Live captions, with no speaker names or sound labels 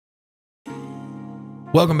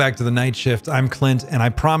Welcome back to the Night Shift. I'm Clint, and I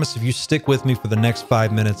promise if you stick with me for the next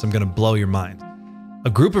 5 minutes, I'm going to blow your mind. A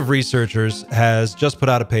group of researchers has just put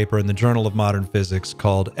out a paper in the Journal of Modern Physics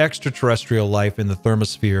called Extraterrestrial Life in the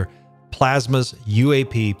Thermosphere, Plasma's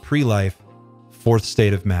UAP Pre-Life, Fourth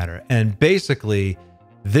State of Matter. And basically,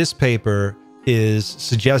 this paper is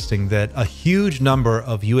suggesting that a huge number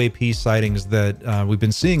of UAP sightings that we've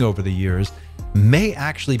been seeing over the years may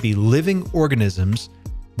actually be living organisms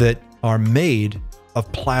that are made of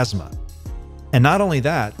plasma. And not only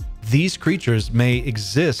that, these creatures may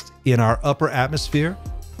exist in our upper atmosphere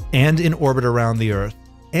and in orbit around the Earth,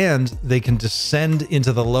 and they can descend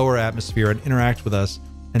into the lower atmosphere and interact with us.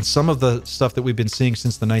 And some of the stuff that we've been seeing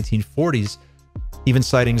since the 1940s, even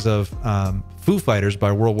sightings of Foo Fighters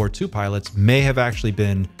by World War II pilots, may have actually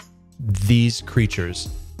been these creatures.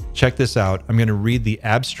 Check this out. I'm going to read the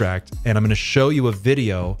abstract, and I'm going to show you a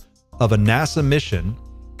video of a NASA mission.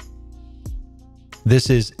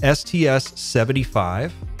 This is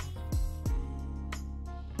STS-75.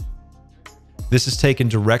 This is taken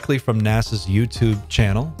directly from NASA's YouTube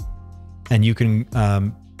channel, and you can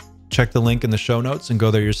check the link in the show notes and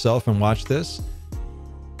go there yourself and watch this.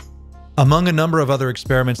 Among a number of other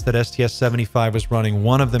experiments that STS-75 was running,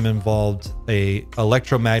 one of them involved an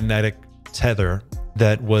electromagnetic tether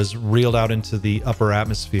that was reeled out into the upper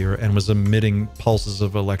atmosphere and was emitting pulses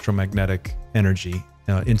of electromagnetic energy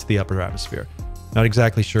into the upper atmosphere. Not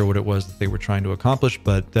exactly sure what it was that they were trying to accomplish,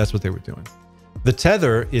 but that's what they were doing. The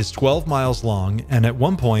tether is 12 miles long, and at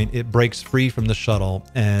one point it breaks free from the shuttle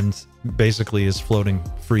and basically is floating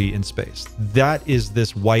free in space. That is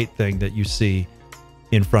this white thing that you see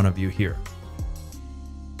in front of you here.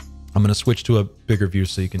 I'm going to switch to a bigger view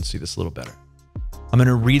so you can see this a little better. I'm going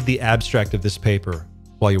to read the abstract of this paper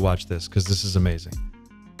while you watch this, because this is amazing.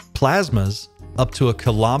 Plasmas up to a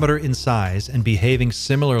kilometer in size and behaving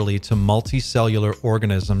similarly to multicellular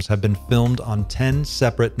organisms have been filmed on 10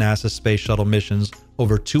 separate NASA Space Shuttle missions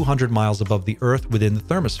over 200 miles above the Earth within the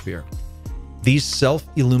thermosphere. These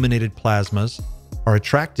self-illuminated plasmas are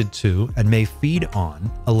attracted to and may feed on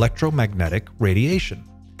electromagnetic radiation.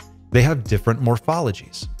 They have different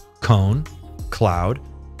morphologies: cone, cloud,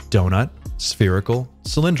 donut, spherical,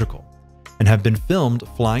 cylindrical, and have been filmed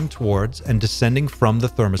flying towards and descending from the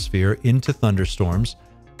thermosphere into thunderstorms,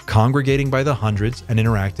 congregating by the hundreds and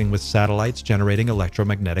interacting with satellites generating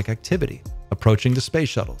electromagnetic activity, approaching the space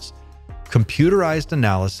shuttles. Computerized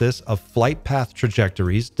analysis of flight path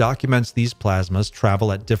trajectories documents these plasmas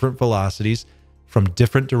travel at different velocities from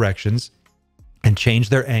different directions and change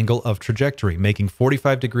their angle of trajectory, making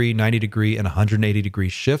 45-degree, 90-degree, and 180-degree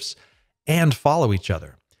shifts, and follow each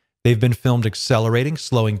other. They've been filmed accelerating,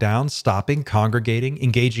 slowing down, stopping, congregating,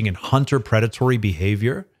 engaging in hunter-predatory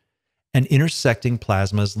behavior, and intersecting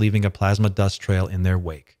plasmas, leaving a plasma dust trail in their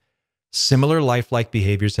wake. Similar lifelike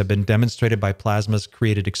behaviors have been demonstrated by plasmas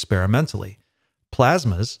created experimentally.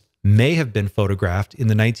 Plasmas may have been photographed in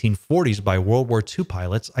the 1940s by World War II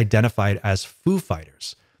pilots identified as Foo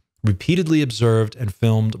Fighters, repeatedly observed and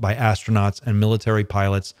filmed by astronauts and military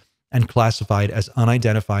pilots, and classified as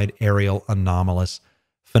unidentified aerial anomalous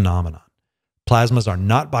phenomenon. Plasmas are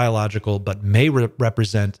not biological, but may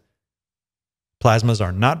represent a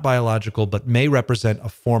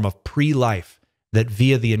form of pre-life that,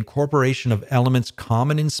 via the incorporation of elements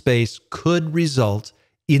common in space, could result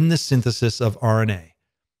in the synthesis of RNA.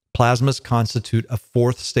 Plasmas constitute a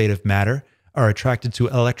fourth state of matter, are attracted to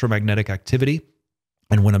electromagnetic activity,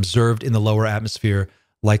 and when observed in the lower atmosphere,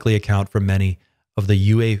 likely account for many of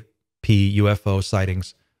the UAP UFO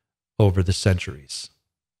sightings over the centuries.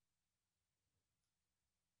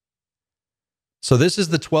 So this is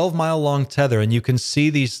the 12-mile-long tether, and you can see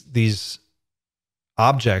these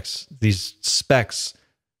objects, these specks,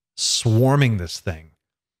 swarming this thing.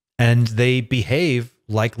 And they behave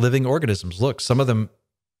like living organisms. Look, some of them,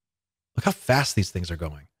 look how fast these things are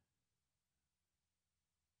going.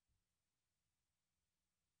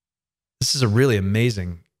 This is a really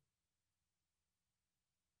amazing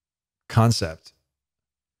concept.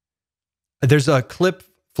 There's a clip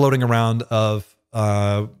floating around of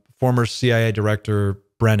former CIA director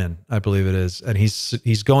Brennan, I believe it is, and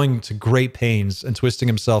he's going to great pains and twisting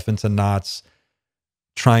himself into knots,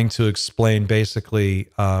 trying to explain basically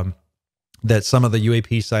that some of the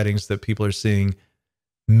UAP sightings that people are seeing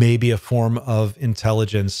may be a form of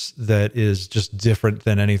intelligence that is just different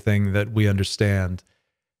than anything that we understand.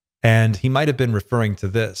 And he might have been referring to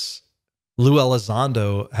this. Lou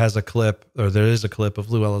Elizondo has a clip, or there is a clip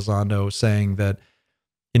of Lou Elizondo saying that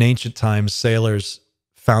in ancient times, sailors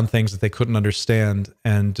found things that they couldn't understand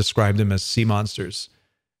and described them as sea monsters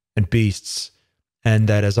and beasts, and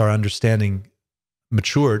that as our understanding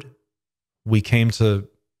matured, we came to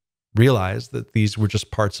realize that these were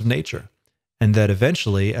just parts of nature. And that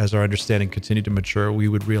eventually, as our understanding continued to mature, we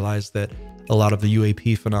would realize that a lot of the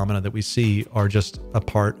UAP phenomena that we see are just a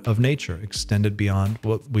part of nature, extended beyond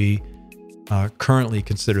what we currently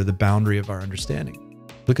consider the boundary of our understanding.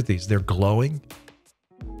 Look at these. They're glowing,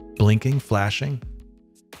 blinking, flashing.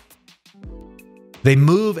 They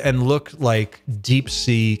move and look like deep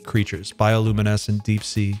sea creatures, bioluminescent deep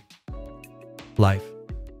sea life.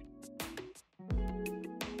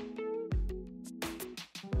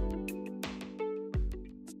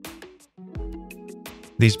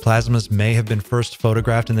 These plasmas may have been first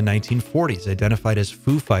photographed in the 1940s, identified as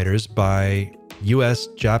Foo Fighters by US,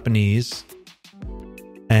 Japanese,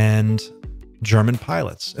 and German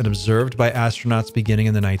pilots, and observed by astronauts beginning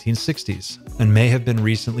in the 1960s, and may have been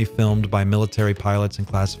recently filmed by military pilots and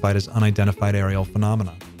classified as unidentified aerial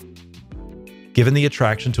phenomena. Given the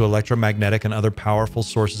attraction to electromagnetic and other powerful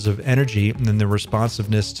sources of energy and the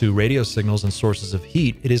responsiveness to radio signals and sources of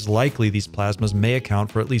heat, it is likely these plasmas may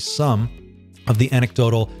account for at least some of the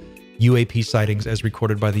anecdotal UAP sightings as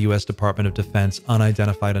recorded by the U.S. Department of Defense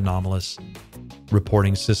Unidentified Anomalous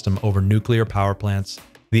Reporting System over nuclear power plants,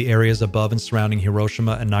 the areas above and surrounding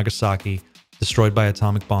Hiroshima and Nagasaki, destroyed by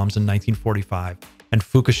atomic bombs in 1945, and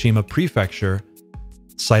Fukushima Prefecture,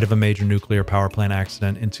 site of a major nuclear power plant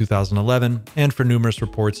accident in 2011, and for numerous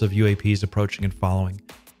reports of UAPs approaching and following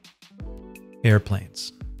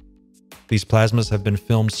airplanes. These plasmas have been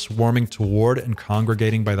filmed swarming toward and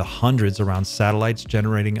congregating by the hundreds around satellites,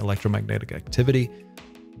 generating electromagnetic activity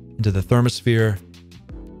into the thermosphere,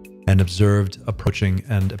 and observed approaching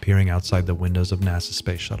and appearing outside the windows of NASA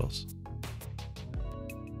space shuttles.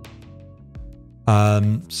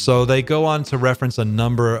 So they go on to reference a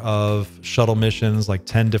number of shuttle missions, like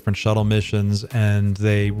 10 different shuttle missions, and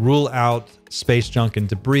they rule out space junk and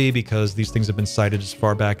debris because these things have been sighted as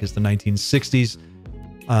far back as the 1960s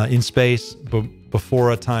in space, but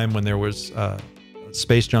before a time when there was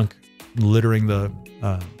space junk littering the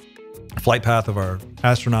flight path of our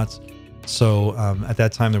astronauts. So at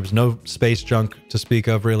that time, there was no space junk to speak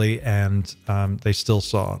of, really, and they still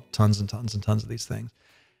saw tons and tons and tons of these things.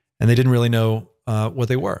 And they didn't really know what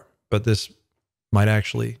they were, but this might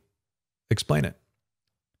actually explain it.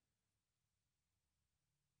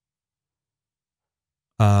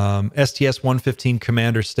 STS-115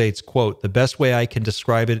 commander states, quote, "The best way I can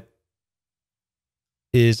describe it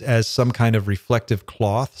is as some kind of reflective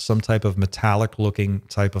cloth, some type of metallic looking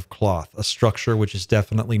type of cloth, a structure which is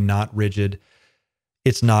definitely not rigid.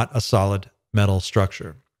 It's not a solid metal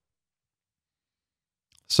structure."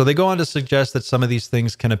 So they go on to suggest that some of these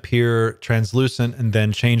things can appear translucent and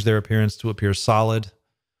then change their appearance to appear solid.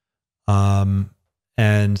 And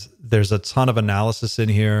there's a ton of analysis in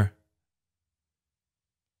here.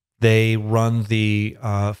 They run the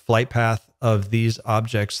flight path of these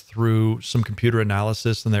objects through some computer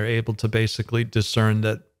analysis, and they're able to basically discern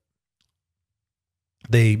that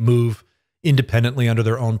they move independently under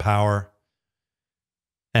their own power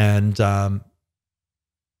and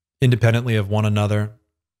independently of one another.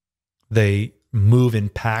 They move in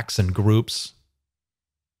packs and groups.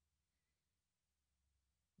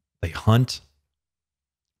 They hunt.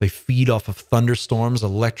 They feed off of thunderstorms,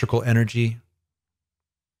 electrical energy.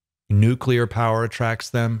 Nuclear power attracts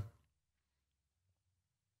them.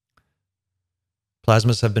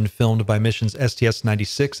 Plasmas have been filmed by missions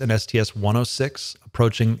STS-96 and STS-106,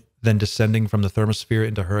 approaching, then descending from the thermosphere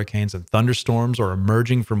into hurricanes and thunderstorms, or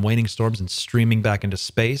emerging from waning storms and streaming back into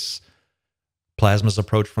space. Plasmas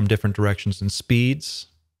approach from different directions and speeds,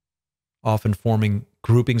 often forming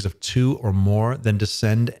groupings of two or more, then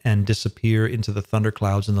descend and disappear into the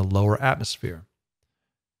thunderclouds in the lower atmosphere.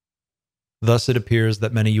 Thus, it appears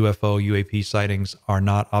that many UFO, UAP sightings are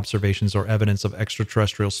not observations or evidence of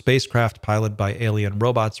extraterrestrial spacecraft piloted by alien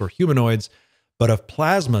robots or humanoids, but of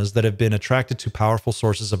plasmas that have been attracted to powerful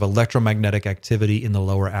sources of electromagnetic activity in the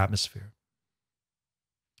lower atmosphere.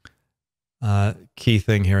 Key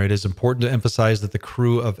thing here, it is important to emphasize that the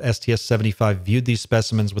crew of STS-75 viewed these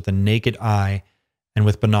specimens with the naked eye and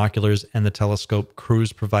with binoculars and the telescope.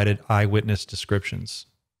 Crews provided eyewitness descriptions.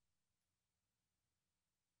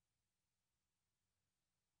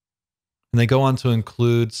 And they go on to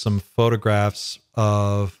include some photographs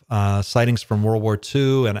of sightings from World War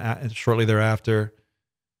II and shortly thereafter.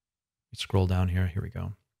 Let's scroll down here. Here we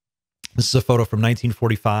go. This is a photo from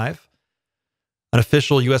 1945. An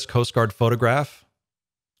official U.S. Coast Guard photograph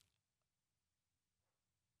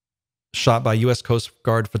shot by U.S. Coast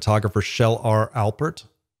Guard photographer Shell R. Alpert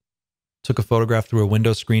took a photograph through a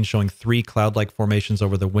window screen showing three cloud-like formations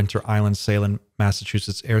over the Winter Island, Salem,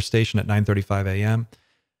 Massachusetts Air Station at 9:35 a.m.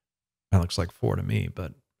 That looks like 4 to me,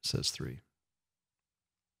 but it says 3.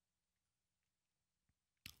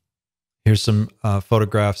 Here's some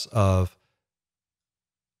photographs of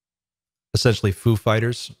essentially Foo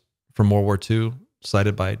Fighters from World War II,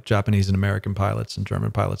 sighted by Japanese and American pilots and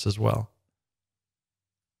German pilots as well.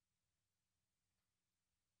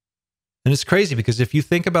 And it's crazy because if you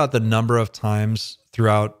think about the number of times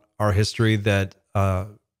throughout our history that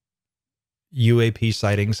UAP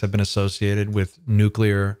sightings have been associated with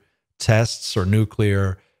nuclear tests or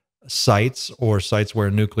nuclear sites or sites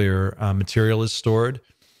where nuclear material is stored,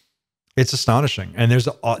 it's astonishing. And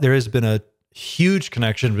there has been a huge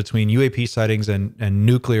connection between UAP sightings and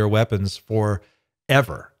nuclear weapons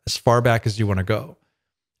forever, as far back as you want to go.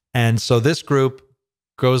 And so this group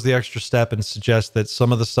goes the extra step and suggests that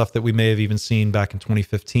some of the stuff that we may have even seen back in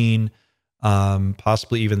 2015,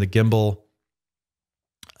 possibly even the gimbal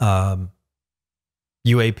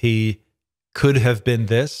UAP, could have been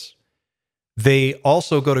this. They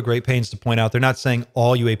also go to great pains to point out they're not saying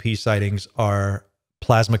all UAP sightings are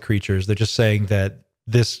plasma creatures. They're just saying that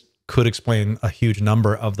this could explain a huge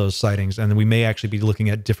number of those sightings, and we may actually be looking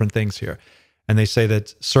at different things here. And they say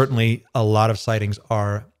that certainly a lot of sightings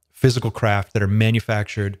are physical craft that are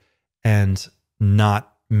manufactured and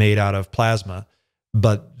not made out of plasma,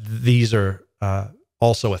 but these are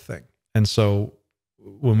also a thing. And so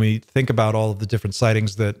when we think about all of the different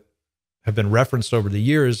sightings that have been referenced over the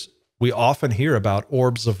years, we often hear about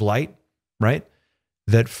orbs of light, right?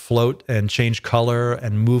 That float and change color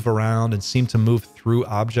and move around and seem to move through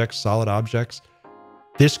objects, solid objects.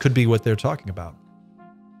 This could be what they're talking about.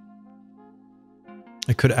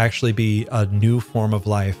 It could actually be a new form of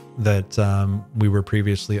life that we were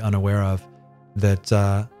previously unaware of,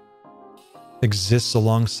 that exists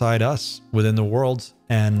alongside us within the world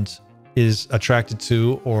and is attracted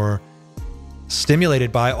to or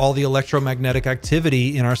stimulated by all the electromagnetic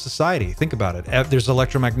activity in our society. Think about it. There's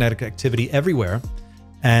electromagnetic activity everywhere,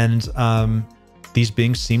 and these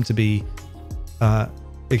beings seem to be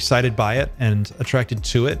excited by it and attracted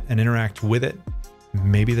to it and interact with it.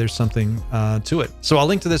 Maybe there's something to it. So I'll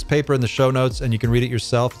link to this paper in the show notes and you can read it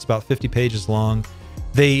yourself. It's about 50 pages long.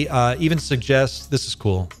 They even suggest, this is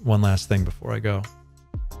cool, one last thing before I go.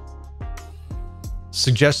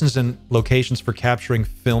 Suggestions and locations for capturing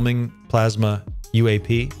filming plasma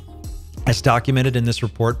UAP. As documented in this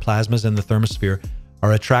report, plasmas in the thermosphere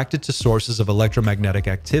are attracted to sources of electromagnetic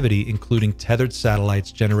activity, including tethered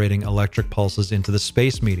satellites generating electric pulses into the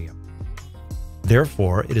space medium.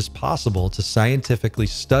 Therefore, it is possible to scientifically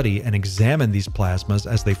study and examine these plasmas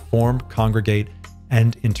as they form, congregate,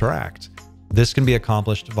 and interact. This can be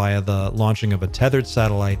accomplished via the launching of a tethered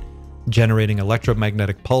satellite generating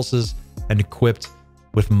electromagnetic pulses and equipped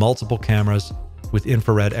with multiple cameras with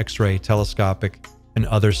infrared, X-ray, telescopic, and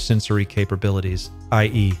other sensory capabilities,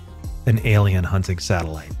 i.e. an alien hunting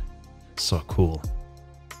satellite. So cool.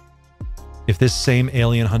 If this same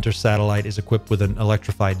alien hunter satellite is equipped with an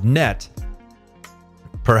electrified net,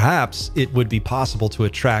 perhaps it would be possible to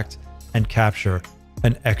attract and capture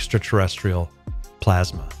an extraterrestrial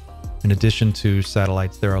plasma. In addition to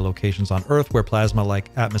satellites, there are locations on Earth where plasma-like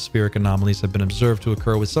atmospheric anomalies have been observed to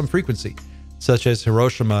occur with some frequency, such as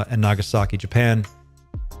Hiroshima and Nagasaki, Japan,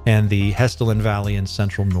 and the Hessdalen Valley in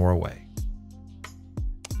central Norway.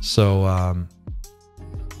 So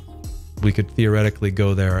we could theoretically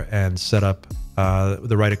go there and set up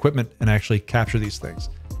the right equipment and actually capture these things.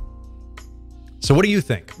 So what do you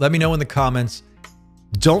think? Let me know in the comments.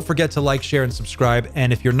 Don't forget to like, share, and subscribe.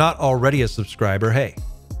 And if you're not already a subscriber, hey,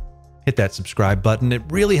 hit that subscribe button. It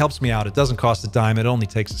really helps me out. It doesn't cost a dime. It only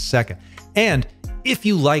takes a second. And if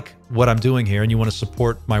you like what I'm doing here and you want to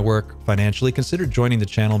support my work financially, consider joining the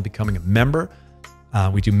channel and becoming a member.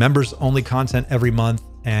 We do members-only content every month,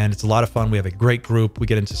 and it's a lot of fun. We have a great group. We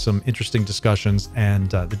get into some interesting discussions, and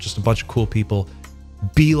they're just a bunch of cool people.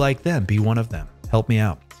 Be like them. Be one of them. Help me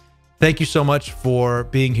out. Thank you so much for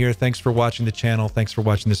being here. Thanks for watching the channel. Thanks for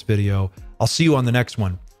watching this video. I'll see you on the next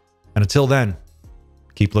one. And until then,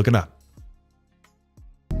 keep looking up.